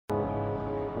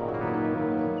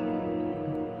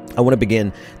I want to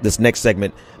begin this next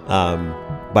segment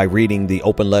by reading the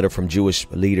open letter from Jewish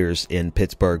leaders in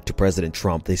Pittsburgh to President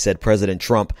Trump. They said, President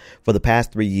Trump, for the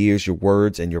past 3 years, your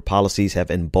words and your policies have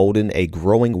emboldened a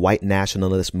growing white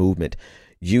nationalist movement.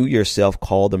 You yourself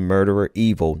call the murderer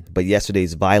evil, but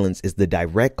yesterday's violence is the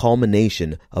direct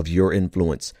culmination of your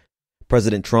influence.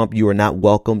 President Trump, you are not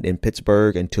welcomed in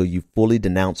Pittsburgh until you fully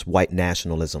denounce white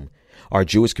nationalism. Our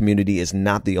Jewish community is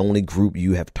not the only group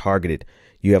you have targeted.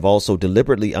 You have also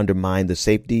deliberately undermined the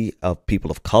safety of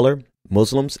people of color,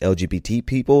 Muslims, LGBT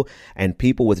people, and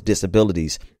people with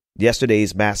disabilities.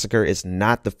 Yesterday's massacre is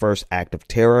not the first act of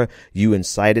terror you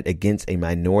incited against a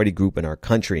minority group in our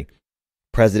country.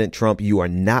 President Trump, you are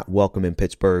not welcome in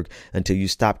Pittsburgh until you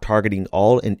stop targeting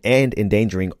all and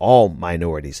endangering all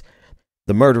minorities.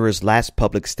 The murderer's last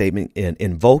public statement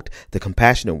invoked the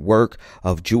compassionate work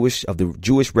of the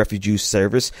Jewish Refugee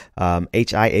Service,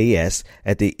 HIAS,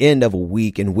 at the end of a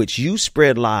week in which you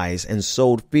spread lies and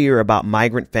sowed fear about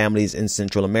migrant families in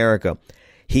Central America.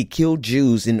 He killed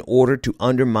Jews in order to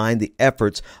undermine the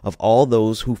efforts of all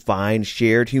those who find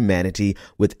shared humanity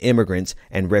with immigrants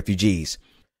and refugees.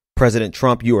 President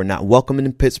Trump, you are not welcome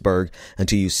in Pittsburgh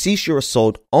until you cease your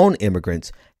assault on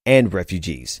immigrants and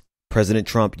refugees. President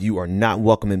Trump, you are not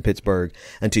welcome in Pittsburgh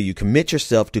until you commit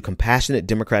yourself to compassionate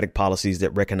democratic policies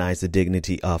that recognize the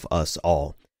dignity of us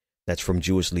all. That's from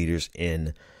Jewish leaders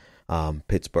in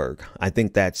Pittsburgh. I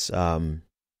think it's a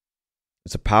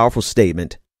powerful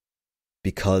statement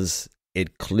because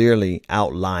it clearly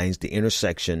outlines the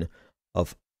intersection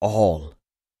of all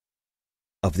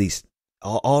of these,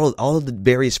 all of the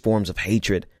various forms of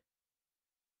hatred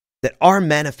that are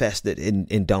manifested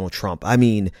in Donald Trump. I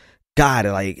mean, God,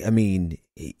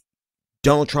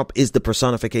 Donald Trump is the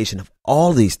personification of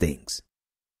all these things.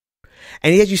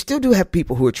 And yet you still do have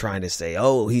people who are trying to say,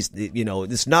 oh,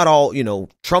 it's not all,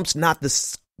 Trump's not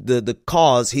the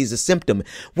cause. He's a symptom.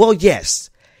 Well, yes,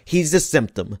 he's a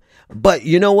symptom. But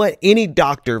you know what? Any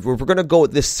doctor, if we're going to go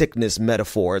with this sickness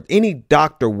metaphor, any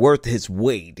doctor worth his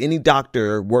weight, any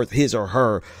doctor worth his or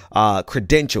her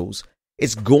credentials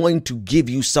is going to give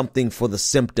you something for the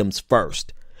symptoms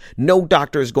first. No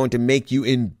doctor is going to make you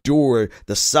endure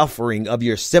the suffering of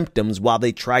your symptoms while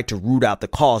they try to root out the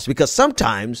cause, because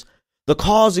sometimes the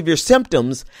cause of your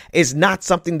symptoms is not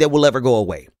something that will ever go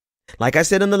away. Like I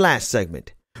said in the last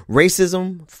segment,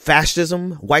 racism,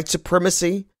 fascism, white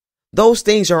supremacy, those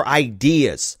things are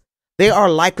ideas. They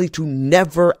are likely to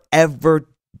never, ever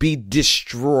be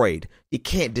destroyed. You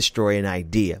can't destroy an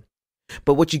idea.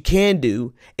 But what you can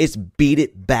do is beat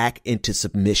it back into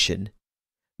submission.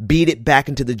 Beat it back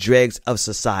into the dregs of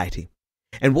society.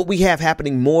 And what we have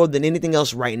happening more than anything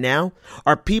else right now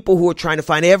are people who are trying to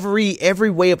find every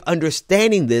way of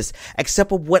understanding this except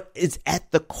for what is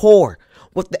at the core.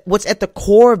 What's at the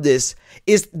core of this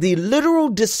is the literal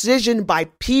decision by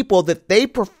people that they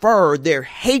prefer their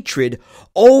hatred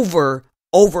over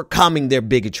overcoming their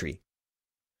bigotry.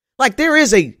 Like there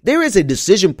is a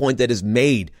decision point that is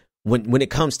made when it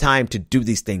comes time to do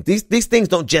these things. These things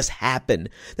don't just happen.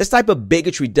 This type of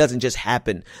bigotry doesn't just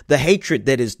happen. The hatred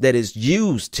that is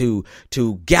used to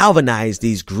galvanize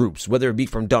these groups, whether it be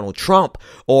from Donald Trump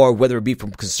or whether it be from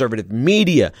conservative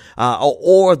media,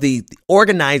 or the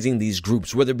organizing these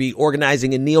groups, whether it be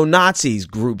organizing in neo-Nazis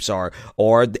groups or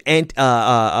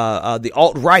the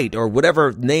alt-right or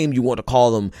whatever name you want to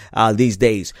call them these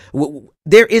days.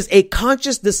 There is a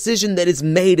conscious decision that is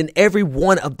made in every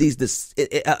one of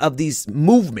these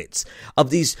movements, of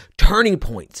these turning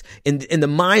points in the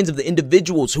minds of the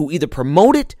individuals who either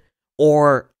promote it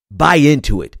or buy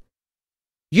into it.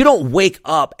 You don't wake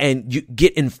up and you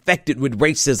get infected with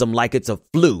racism like it's a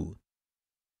flu.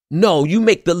 No, you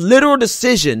make the literal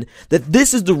decision that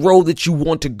this is the road that you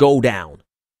want to go down.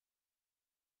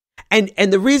 And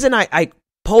the reason I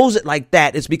pose it like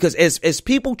that is because as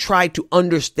people try to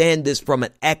understand this from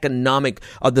an economic,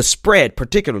 the spread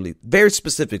particularly, very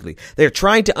specifically, they're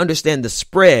trying to understand the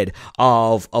spread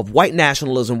of white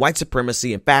nationalism, white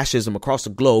supremacy, and fascism across the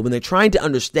globe, and they're trying to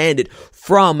understand it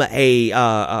from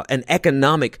an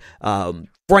economic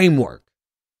framework.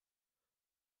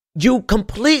 You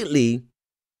completely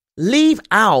leave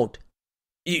out,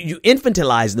 you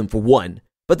infantilize them for one.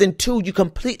 But then two, you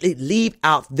completely leave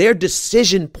out their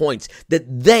decision points that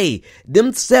they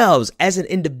themselves as an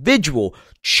individual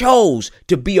chose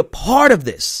to be a part of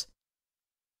this.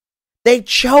 They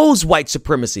chose white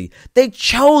supremacy. They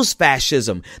chose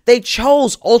fascism. They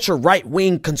chose ultra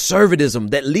right-wing conservatism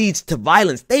that leads to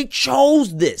violence. They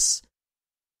chose this.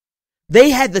 They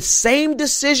had the same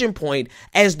decision point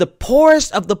as the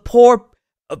poorest of the poor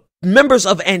members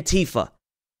of Antifa,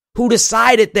 who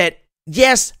decided that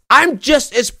yes, I'm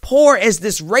just as poor as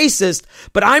this racist,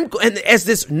 as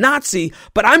this Nazi,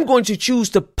 but I'm going to choose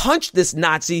to punch this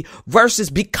Nazi versus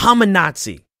become a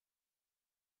Nazi.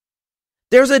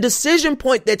 There's a decision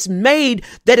point that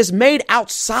is made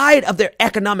outside of their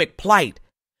economic plight.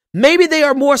 Maybe they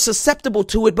are more susceptible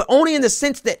to it, but only in the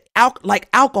sense that like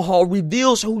alcohol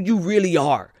reveals who you really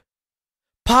are.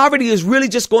 Poverty is really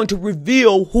just going to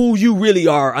reveal who you really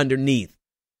are underneath,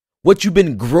 what you've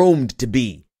been groomed to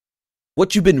be,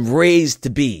 what you've been raised to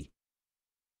be.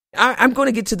 I'm going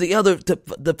to get to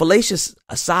the fallacious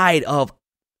side of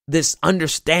this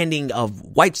understanding of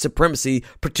white supremacy,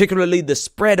 particularly the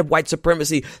spread of white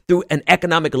supremacy through an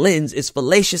economic lens, is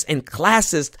fallacious and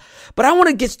classist. But I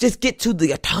want to just get to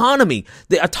the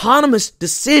autonomous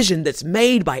decision that's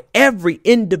made by every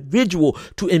individual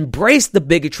to embrace the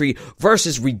bigotry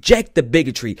versus reject the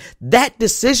bigotry. That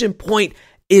decision point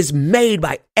is made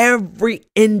by every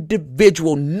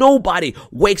individual. Nobody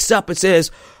wakes up and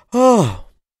says, "Oh,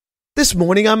 this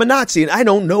morning I'm a Nazi and I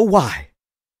don't know why.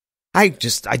 I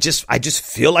just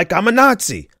feel like I'm a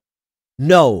Nazi."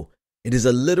 No, it is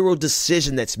a literal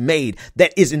decision that's made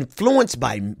that is influenced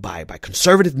by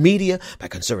conservative media, by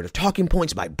conservative talking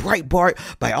points, by Breitbart,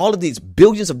 by all of these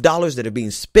billions of dollars that are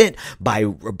being spent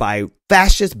by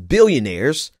fascist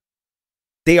billionaires.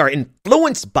 They are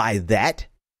influenced by that,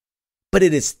 but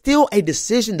it is still a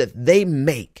decision that they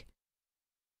make.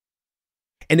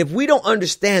 And if we don't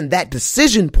understand that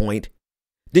decision point,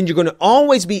 then you're going to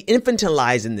always be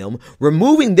infantilizing them,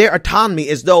 removing their autonomy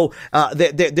as though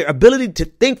their ability to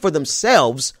think for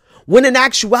themselves, when in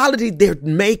actuality, they're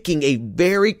making a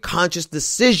very conscious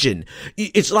decision.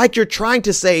 It's like you're trying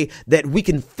to say that we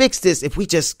can fix this if we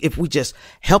just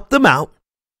help them out,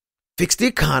 fix the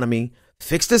economy,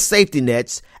 fix the safety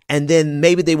nets, and then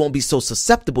maybe they won't be so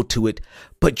susceptible to it.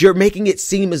 But you're making it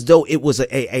seem as though it was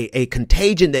a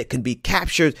contagion that can be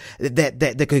captured,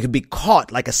 that could be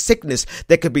caught, like a sickness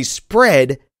that could be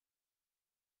spread.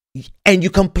 And you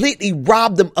completely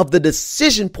rob them of the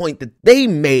decision point that they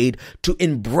made to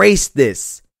embrace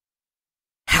this.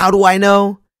 How do I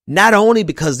know? Not only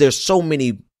because there's so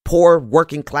many poor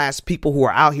working class people who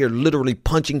are out here literally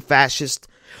punching fascists,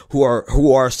 who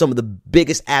are some of the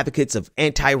biggest advocates of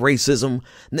anti-racism.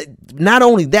 Not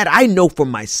only that, I know for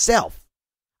myself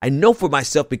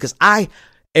because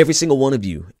every single one of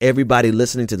you, everybody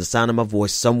listening to the sound of my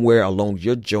voice, somewhere along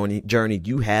your journey,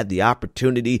 you had the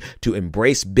opportunity to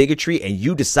embrace bigotry and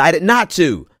you decided not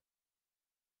to.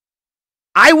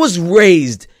 I was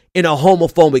raised in a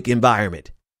homophobic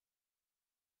environment.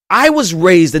 I was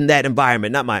raised in that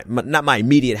environment, not my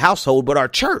immediate household, but our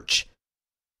church,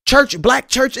 black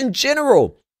church in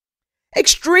general,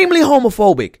 extremely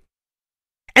homophobic.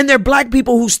 And there are black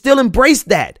people who still embrace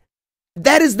that.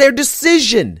 That is their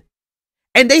decision.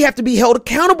 And they have to be held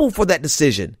accountable for that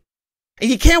decision. And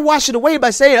you can't wash it away by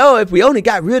saying, "Oh, if we only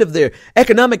got rid of their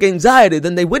economic anxiety,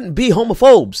 then they wouldn't be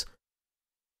homophobes."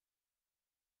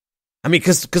 I mean,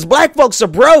 because black folks are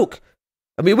broke.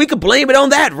 I mean, we could blame it on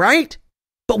that, right?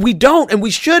 But we don't, and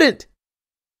we shouldn't.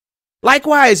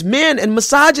 Likewise, men and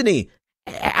misogyny.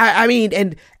 I mean,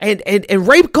 and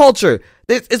rape culture.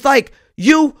 It's like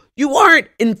you aren't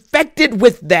infected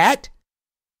with that.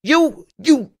 You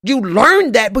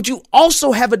learned that, but you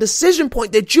also have a decision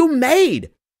point that you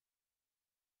made.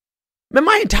 Man,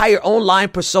 my entire online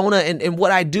persona and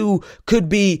what I do could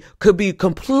be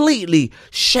completely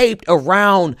shaped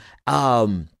around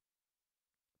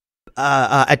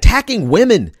attacking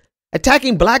women.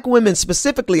 Attacking black women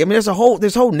specifically. I mean, there's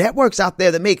whole networks out there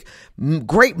that make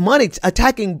great money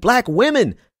attacking black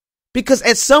women, because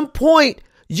at some point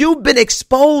you've been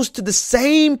exposed to the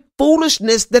same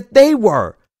foolishness that they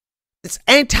were. It's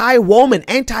anti-woman,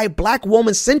 anti-black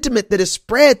woman sentiment that is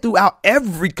spread throughout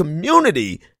every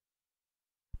community.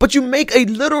 But you make a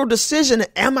literal decision.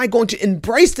 Am I going to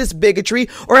embrace this bigotry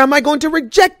or am I going to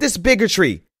reject this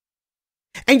bigotry?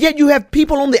 And yet you have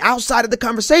people on the outside of the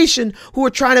conversation who are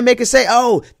trying to make it say,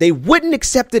 "Oh, they wouldn't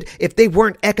accept it if they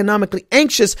weren't economically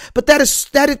anxious." But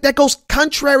that goes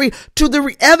contrary to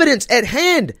the evidence at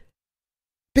hand.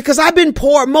 Because I've been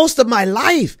poor most of my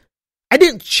life. I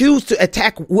didn't choose to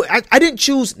attack. I didn't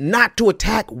choose not to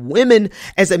attack women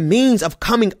as a means of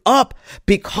coming up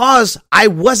because I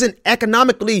wasn't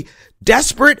economically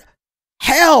desperate.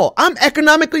 Hell, I'm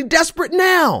economically desperate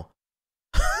now.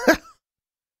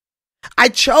 I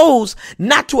chose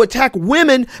not to attack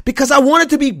women because I wanted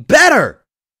to be better.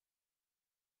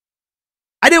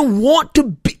 I didn't want to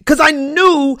be, because I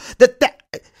knew that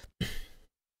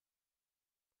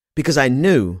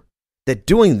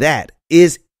doing that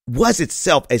was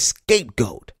itself a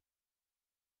scapegoat.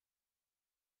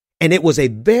 And it was a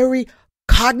very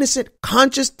cognizant,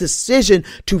 conscious decision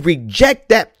to reject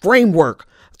that framework,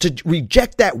 to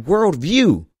reject that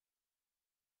worldview.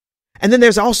 And then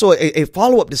there's also a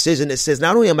follow-up decision that says,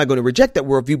 not only am I going to reject that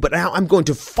worldview, but now I'm going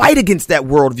to fight against that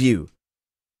worldview.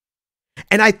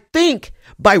 And I think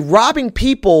by robbing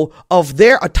people of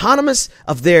their autonomous,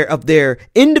 of their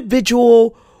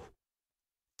individual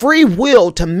free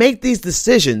will to make these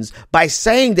decisions, by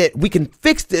saying that we can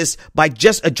fix this by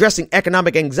just addressing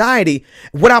economic anxiety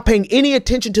without paying any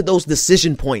attention to those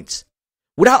decision points,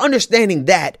 without understanding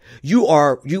that you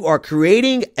are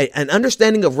creating an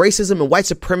understanding of racism and white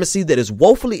supremacy that is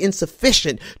woefully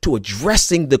insufficient to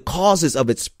addressing the causes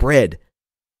of its spread.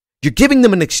 You're giving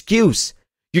them an excuse.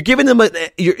 You're giving them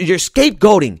you're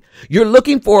scapegoating. You're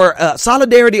looking for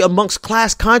solidarity amongst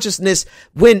class consciousness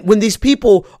when these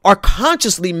people are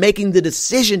consciously making the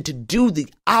decision to do the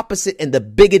opposite and the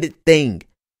bigoted thing.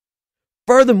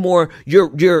 Furthermore,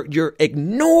 you're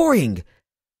ignoring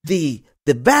the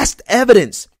vast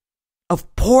evidence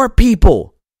of poor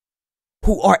people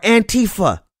who are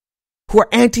Antifa, who are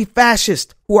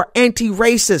anti-fascist, who are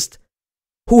anti-racist,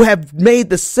 who have made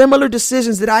the similar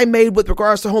decisions that I made with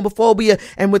regards to homophobia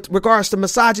and with regards to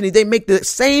misogyny. They make the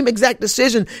same exact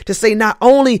decision to say, not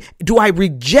only do I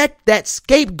reject that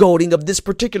scapegoating of this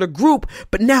particular group,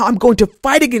 but now I'm going to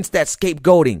fight against that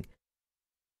scapegoating.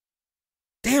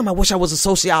 Damn, I wish I was a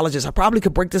sociologist. I probably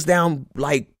could break this down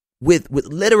like with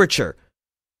literature,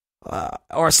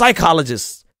 or a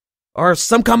psychologist, or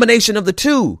some combination of the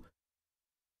two.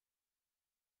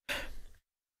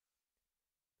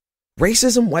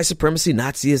 Racism, white supremacy,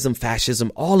 Nazism,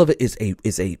 fascism, all of it is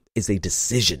a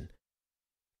decision.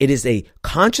 It is a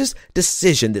conscious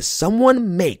decision that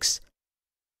someone makes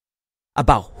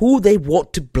about who they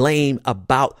want to blame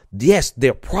about, yes,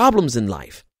 their problems in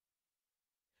life.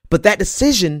 But that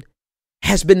decision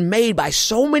has been made by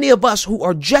so many of us who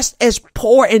are just as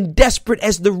poor and desperate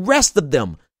as the rest of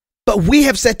them. But we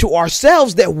have said to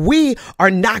ourselves that we are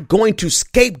not going to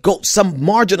scapegoat some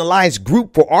marginalized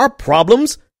group for our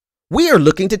problems. We are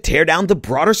looking to tear down the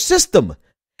broader system.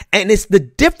 And it's the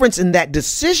difference in that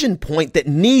decision point that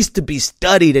needs to be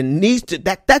studied and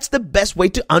that's the best way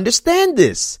to understand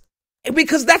this.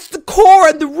 Because that's the core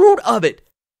and the root of it.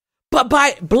 But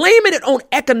by blaming it on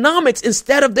economics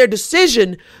instead of their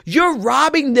decision, you're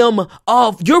robbing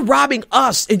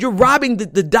us, and you're robbing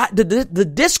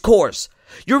the discourse.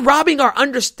 You're robbing our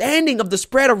understanding of the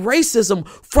spread of racism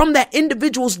from that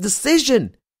individual's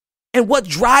decision and what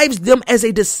drives them as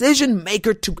a decision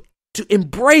maker to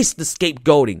embrace the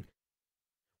scapegoating.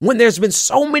 When there's been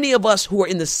so many of us who are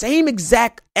in the same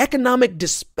exact economic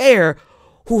despair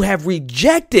who have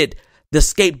rejected the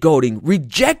scapegoating,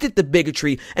 rejected the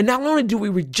bigotry, and not only do we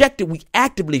reject it, we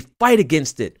actively fight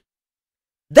against it.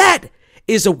 That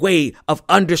is a way of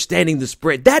understanding the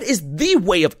spread. That is the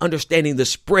way of understanding the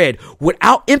spread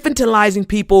without infantilizing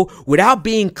people, without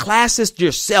being classist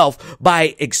yourself,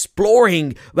 by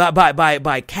exploring,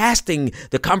 by casting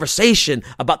the conversation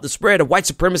about the spread of white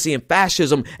supremacy and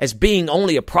fascism as being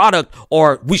only a product,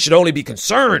 or we should only be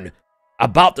concerned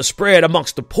about the spread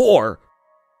amongst the poor.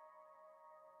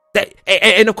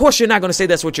 And of course, you're not going to say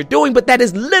that's what you're doing, but that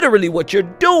is literally what you're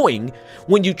doing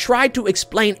when you try to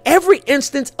explain every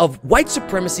instance of white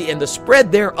supremacy and the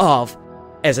spread thereof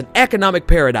as an economic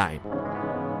paradigm.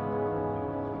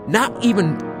 Not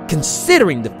even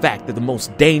considering the fact that the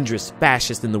most dangerous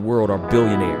fascists in the world are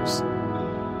billionaires.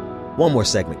 One more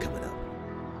segment coming up.